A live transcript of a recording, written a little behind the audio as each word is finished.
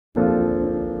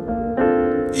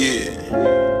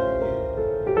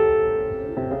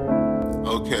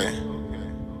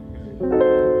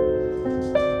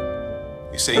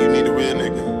say you need a real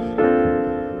nigga.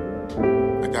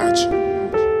 I got you.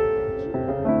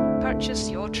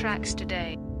 Purchase your tracks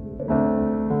today.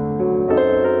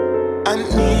 I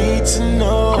need to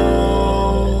know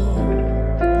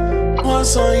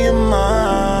what's on your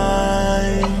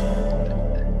mind.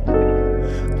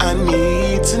 I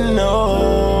need to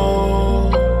know,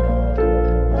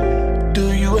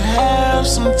 do you have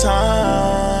some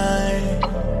time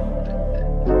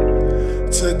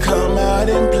to come out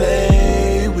and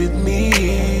play with me?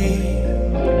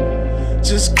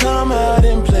 Just come out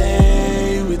and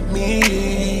play with me.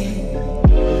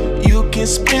 You can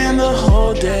spend the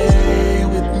whole day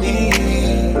with me.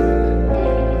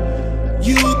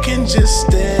 You can just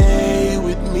stay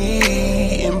with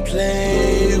me and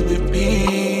play with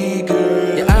me,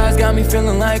 girl. Your eyes got me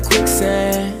feeling like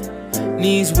quicksand.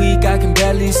 Knees weak, I can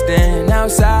barely stand.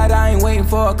 Outside, I ain't waiting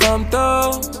for a come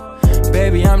through.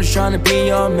 Baby, I'm just trying to be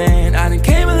your man. I done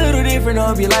came a little different,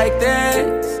 hope you like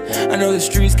this. I know the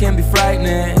streets can be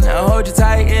frightening. I'll hold you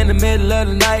tight in the middle of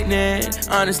the night, then.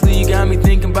 Honestly, you got me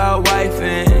thinking about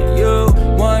wifing you.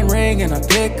 One ring and I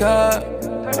pick up.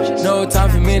 No time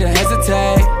for me to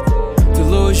hesitate. To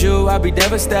lose you, I'll be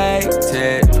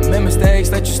devastated. Make mistakes,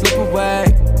 let you slip away.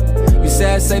 You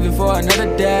said save it for another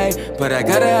day, but I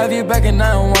gotta have you back and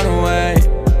I don't wanna wait.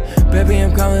 Baby,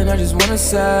 I'm calling, I just wanna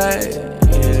say,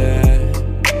 yeah.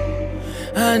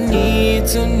 I need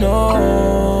to know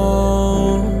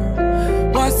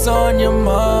what's on your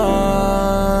mind.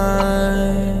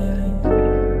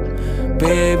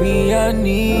 Baby, I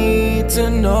need to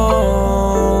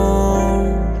know,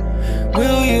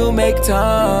 will you make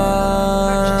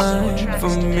time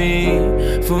for me,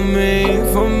 for me,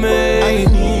 for me? I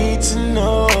need to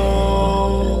know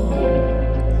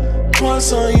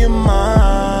what's on your mind.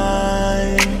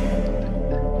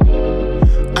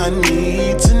 I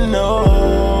need to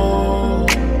know,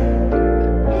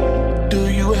 do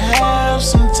you have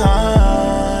some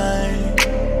time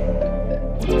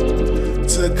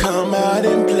to come out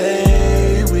and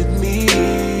play with me?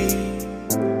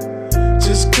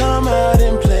 Just come out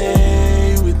and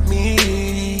play with me.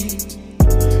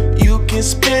 You can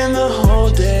spend the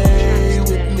whole day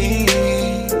with me.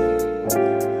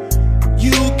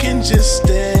 You can just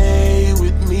stay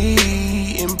with me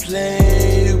and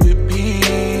play with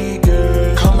me,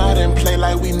 girl. Come out and play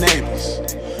like we neighbors.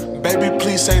 Baby,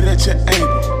 please say that you're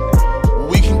able.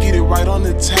 We can get it right on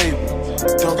the table.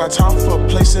 Don't got time for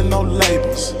placing no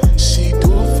labels. She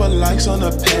do it for likes on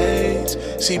the page.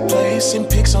 She placing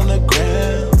pics on the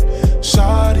ground.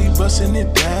 Shawty busting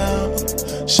it down.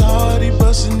 Shawty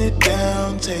busting it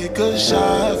down. Take a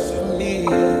shot for me.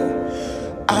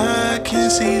 I can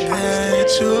see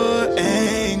that you're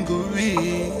angry.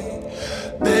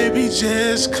 Baby,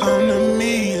 just come to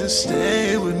me and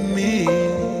stay with me.